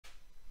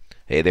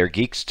Hey there,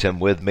 geeks. Tim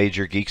with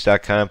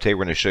MajorGeeks.com. Today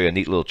we're going to show you a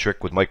neat little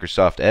trick with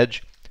Microsoft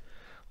Edge.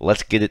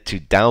 Let's get it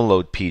to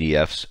download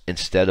PDFs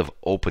instead of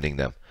opening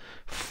them.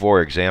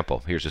 For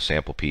example, here's a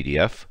sample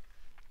PDF,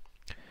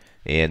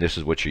 and this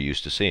is what you're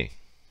used to seeing.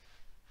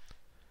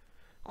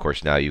 Of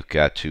course, now you've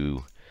got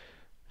to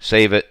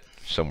save it.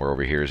 Somewhere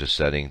over here is a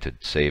setting to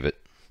save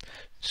it.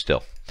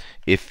 Still,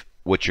 if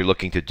what you're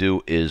looking to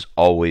do is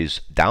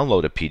always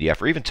download a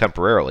PDF, or even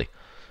temporarily,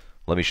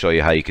 let me show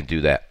you how you can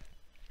do that.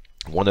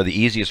 One of the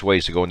easiest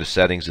ways to go into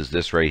settings is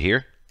this right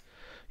here.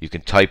 You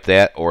can type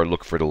that or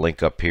look for the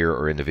link up here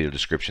or in the video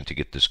description to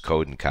get this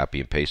code and copy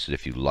and paste it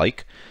if you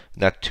like.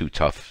 Not too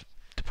tough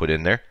to put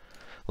in there.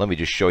 Let me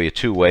just show you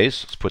two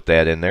ways. Let's put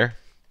that in there.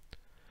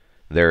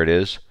 There it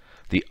is.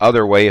 The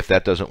other way, if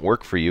that doesn't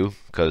work for you,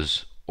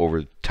 because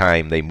over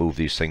time they move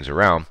these things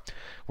around,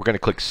 we're going to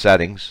click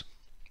Settings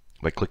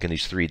by clicking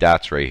these three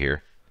dots right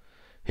here.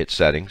 Hit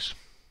Settings.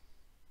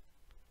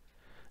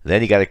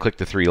 Then you got to click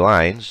the three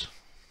lines.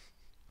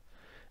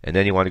 And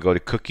then you want to go to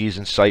Cookies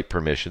and Site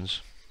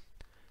Permissions.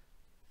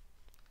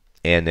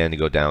 And then you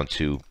go down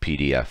to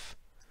PDF.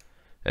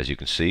 As you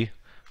can see,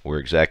 we're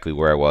exactly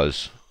where I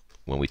was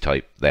when we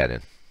typed that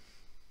in.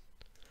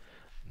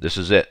 This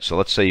is it. So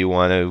let's say you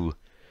want to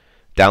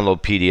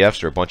download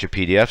PDFs or a bunch of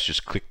PDFs.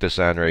 Just click this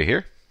on right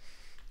here.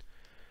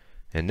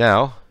 And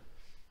now,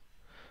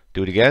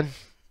 do it again.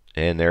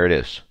 And there it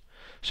is.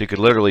 So you could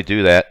literally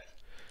do that.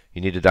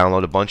 You need to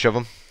download a bunch of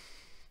them.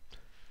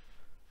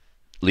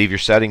 Leave your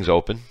settings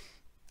open.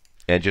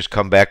 And just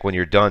come back when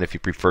you're done if you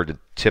prefer to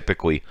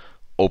typically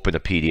open a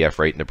PDF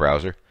right in the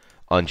browser.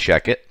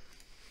 Uncheck it.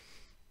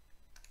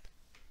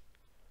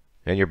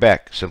 And you're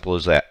back. Simple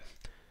as that.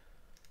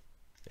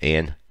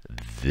 And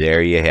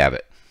there you have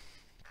it.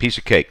 Piece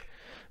of cake.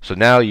 So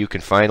now you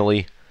can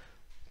finally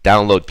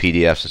download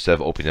PDFs instead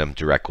of opening them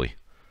directly.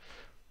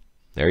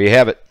 There you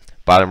have it.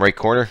 Bottom right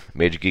corner,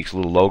 Major Geeks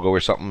little logo or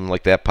something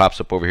like that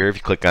pops up over here. If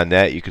you click on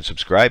that, you can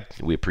subscribe.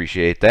 We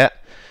appreciate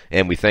that.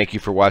 And we thank you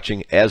for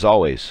watching as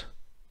always.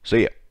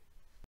 See ya.